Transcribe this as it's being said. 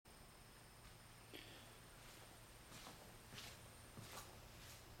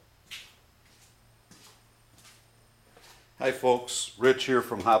Hi folks, Rich here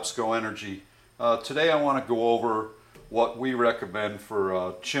from Hopsco Energy. Today I want to go over what we recommend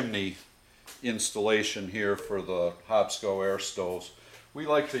for chimney installation here for the Hopsco Airstoves. We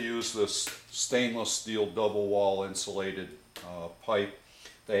like to use this stainless steel double wall insulated pipe.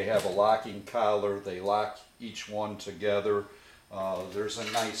 They have a locking collar, they lock each one together. There's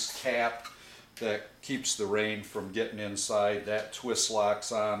a nice cap that keeps the rain from getting inside. That twist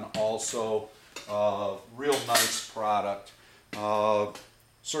locks on also. Real nice product.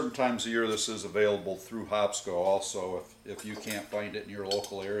 Certain times of year this is available through Hopsco also if you can't find it in your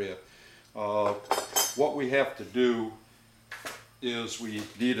local area. What we have to do is we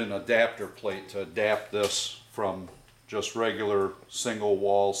need an adapter plate to adapt this from just regular single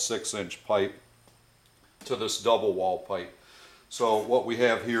wall 6-inch pipe to this double wall pipe. So what we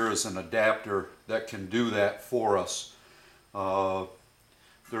have here is an adapter that can do that for us.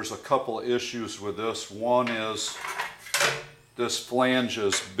 There's a couple of issues with this. One is this flange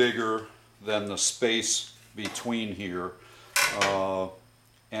is bigger than the space between here,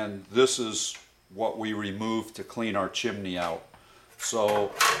 and this is what we remove to clean our chimney out.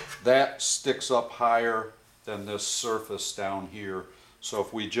 So that sticks up higher than this surface down here. So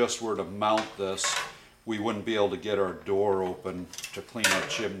if we just were to mount this, we wouldn't be able to get our door open to clean our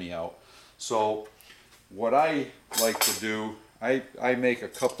chimney out. So what I like to do, I make a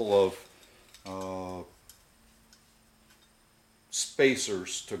couple of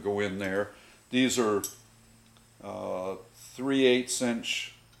spacers to go in there. These are 3/8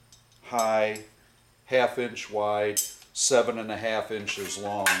 inch high, 1/2 inch wide, 7.5 inches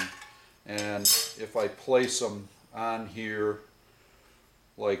long. And if I place them on here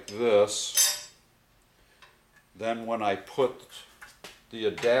like this, then when I put the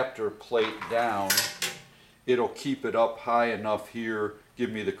adapter plate down, it'll keep it up high enough here, give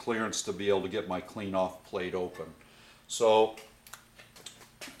me the clearance to be able to get my clean off plate open. So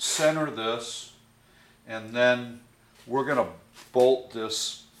center this, and then we're going to bolt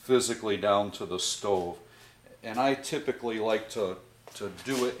this physically down to the stove. And I typically like to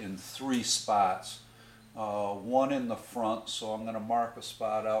do it in 3 spots. One in the front, so I'm going to mark a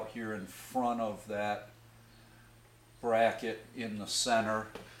spot out here in front of that bracket in the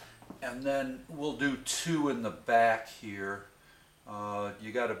center. And then we'll do 2 in the back here.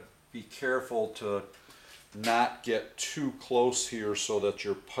 You got to be careful to not get too close here so that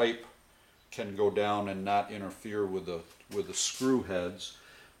your pipe can go down and not interfere with the screw heads.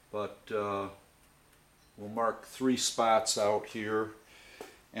 But we'll mark 3 spots out here,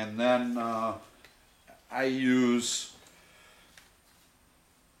 and then I use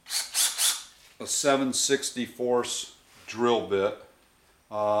a 7/64 drill bit.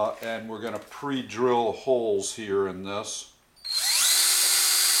 And we're going to pre-drill holes here in this.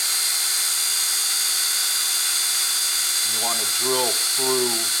 You want to drill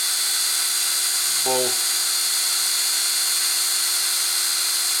through both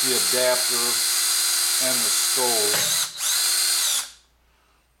the adapter and the stove.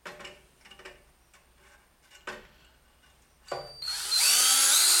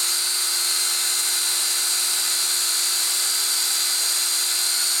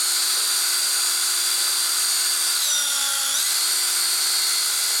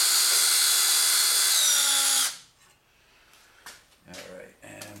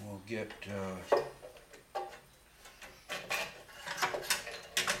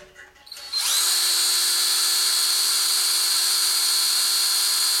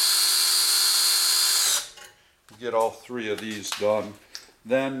 Get all 3 of these done.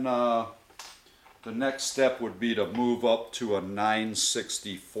 Then the next step would be to move up to a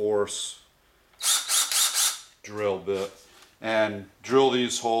 9/64 drill bit and drill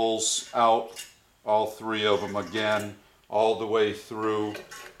these holes out, all 3 of them again, all the way through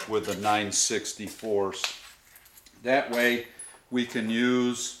with the 9/64. That way we can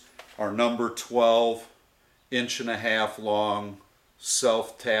use our number 12 1.5 inch long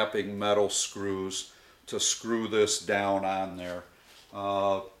self-tapping metal screws to screw this down on there.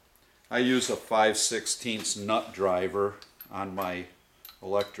 I use a 5/16 nut driver on my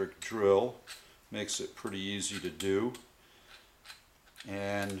electric drill. Makes it pretty easy to do.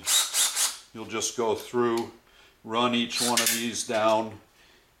 And you'll just go through, run each one of these down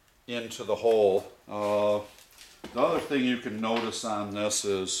into the hole. The other thing you can notice on this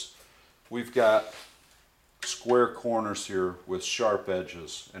is we've got square corners here with sharp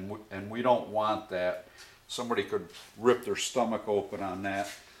edges, and we don't want that. Somebody could rip their stomach open on that.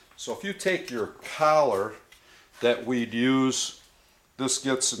 So if you take your collar that we'd use, this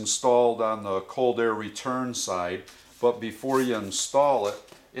gets installed on the cold air return side, but before you install it,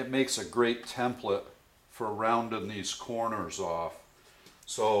 it makes a great template for rounding these corners off.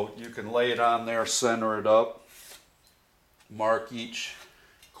 So you can lay it on there, center it up, mark each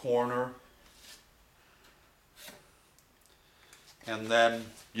corner, and then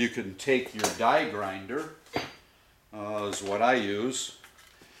you can take your die grinder, is what I use,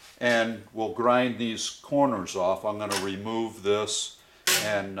 and we'll grind these corners off. I'm going to remove this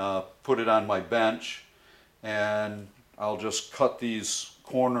and put it on my bench, and I'll just cut these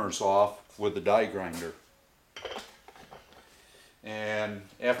corners off with the die grinder. And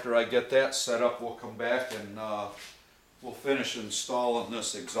after I get that set up, we'll come back and we'll finish installing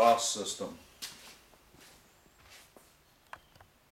this exhaust system.